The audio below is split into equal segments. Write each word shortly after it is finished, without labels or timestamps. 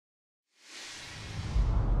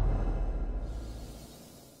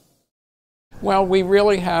Well, we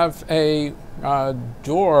really have a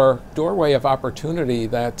doorway of opportunity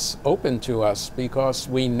that's open to us because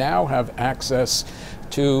we now have access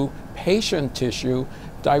to patient tissue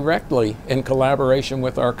directly in collaboration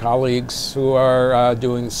with our colleagues who are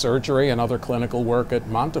doing surgery and other clinical work at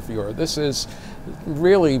Montefiore. This is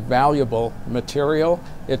really valuable material.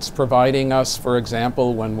 It's providing us, for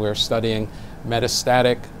example, when we're studying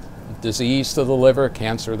metastatic disease to the liver,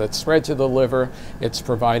 cancer that's spread to the liver, it's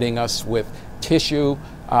providing us with tissue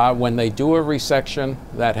when they do a resection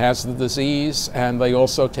that has the disease, and they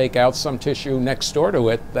also take out some tissue next door to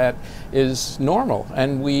it that is normal.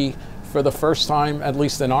 And we, for the first time, at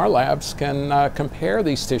least in our labs, can compare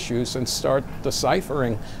these tissues and start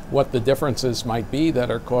deciphering what the differences might be that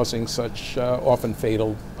are causing such often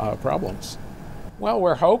fatal problems. Well,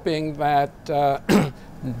 we're hoping that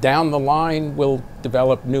down the line we'll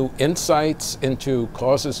develop new insights into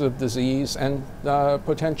causes of disease and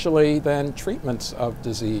potentially then treatments of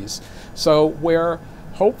disease. So we're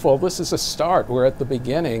hopeful. This is a start. We're at the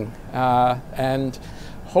beginning, and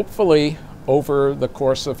hopefully over the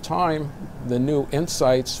course of time the new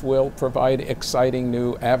insights will provide exciting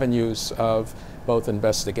new avenues of both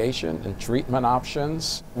investigation and treatment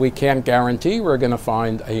options. We can't guarantee we're going to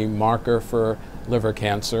find a marker for liver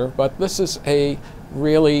cancer, but this is a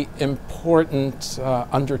really important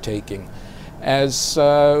undertaking. As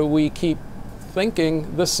we keep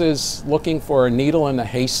thinking, this is looking for a needle in a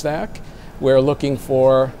haystack. We're looking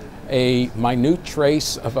for a minute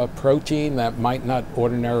trace of a protein that might not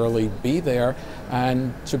ordinarily be there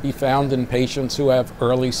and to be found in patients who have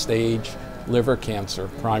early stage liver cancer,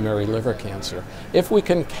 primary liver cancer. If we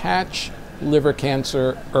can catch liver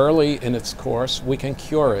cancer early in its course, we can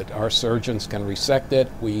cure it. Our surgeons can resect it.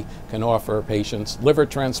 We can offer patients liver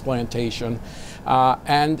transplantation.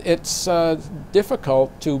 And it's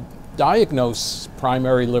difficult to diagnose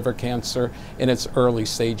primary liver cancer in its early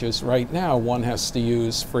stages. Right now, one has to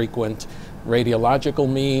use frequent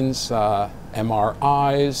radiological means,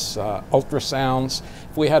 MRIs, ultrasounds.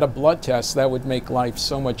 If we had a blood test, that would make life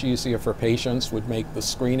so much easier for patients, would make the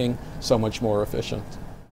screening so much more efficient.